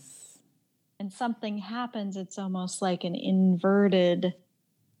 Yes. And something happens, it's almost like an inverted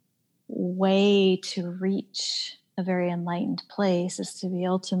way to reach a very enlightened place, is to be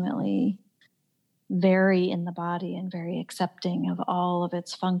ultimately very in the body and very accepting of all of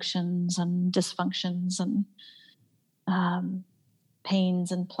its functions and dysfunctions and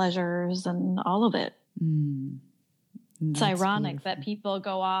pains and pleasures and all of it. It's ironic beautiful that people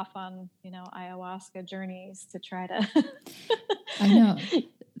go off on, ayahuasca journeys to try to I know.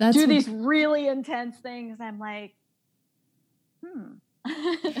 Do these really intense things. I'm like,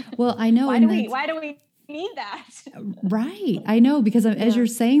 Well, I know. Why do we need that? Right. I know, because as you're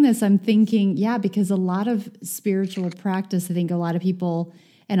saying this, I'm thinking, because a lot of spiritual practice, I think a lot of people,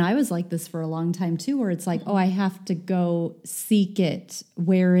 and I was like this for a long time too, where it's like, I have to go seek it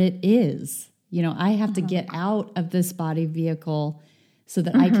where it is. I have to get out of this body vehicle so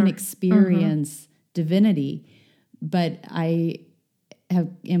that I can experience divinity. But I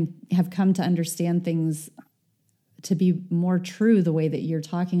have come to understand things to be more true the way that you're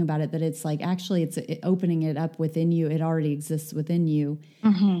talking about it, that it's like, actually it's opening it up within you. It already exists within you.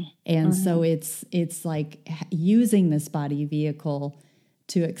 And so it's like using this body vehicle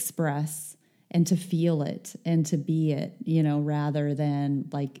to express and to feel it and to be it, rather than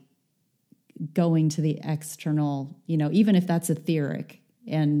like going to the external, even if that's etheric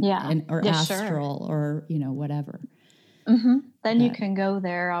or astral or, whatever. Then you can go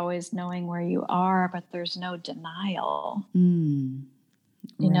there always knowing where you are, but there's no denial.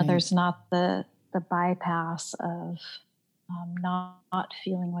 There's not the bypass of not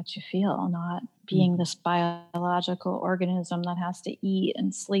feeling what you feel, not being this biological organism that has to eat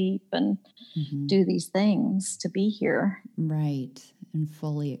and sleep and do these things to be here. Right. And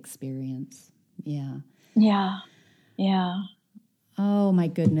fully experience. Yeah. Yeah. Yeah. Oh my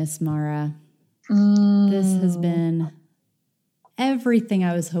goodness, Mara. This has been everything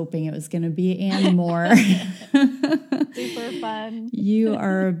I was hoping it was going to be and more. Super fun. You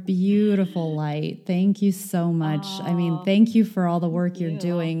are a beautiful light. Thank you so much. Thank you for all the work you're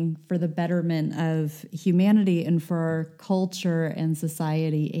doing for the betterment of humanity and for our culture and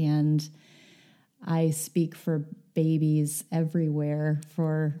society. And I speak for babies everywhere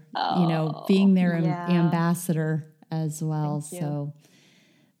for, being their ambassador as well. So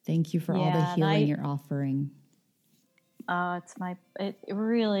thank you for all the healing you're offering. It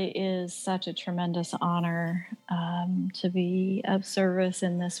really is such a tremendous honor to be of service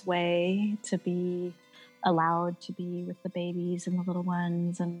in this way, to be allowed to be with the babies and the little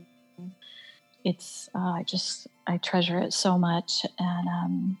ones. And it's, I treasure it so much.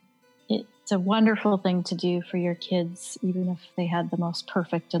 And it's a wonderful thing to do for your kids, even if they had the most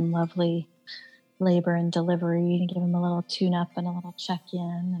perfect and lovely labor and delivery, to give them a little tune-up and a little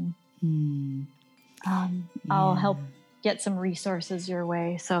check-in. And I'll help get some resources your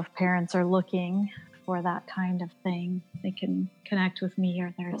way. So if parents are looking for that kind of thing, they can connect with me,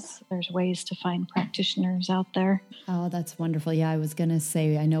 or there's ways to find practitioners out there. Oh, that's wonderful. Yeah, I was going to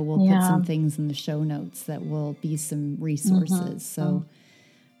say, I know we'll put some things in the show notes that will be some resources. So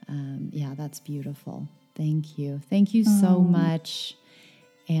that's beautiful. Thank you. Thank you so much.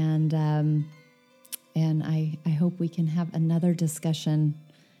 And I hope we can have another discussion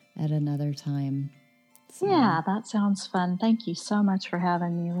at another time. So. Yeah, that sounds fun. Thank you so much for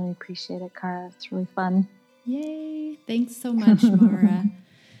having me. I really appreciate it, Cara. It's really fun. Yay. Thanks so much, Mara.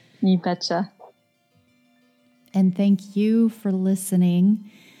 You betcha. And thank you for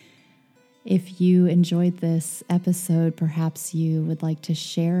listening. If you enjoyed this episode, perhaps you would like to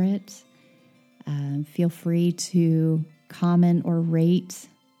share it. Feel free to comment or rate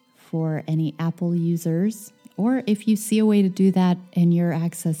for any Apple users. Or if you see a way to do that and you're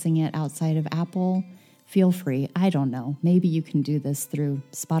accessing it outside of Apple, feel free. I don't know. Maybe you can do this through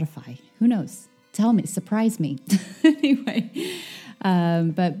Spotify. Who knows? Tell me. Surprise me. Anyway.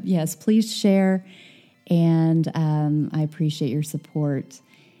 But yes, please share. And I appreciate your support.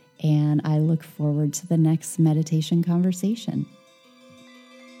 And I look forward to the next meditation conversation.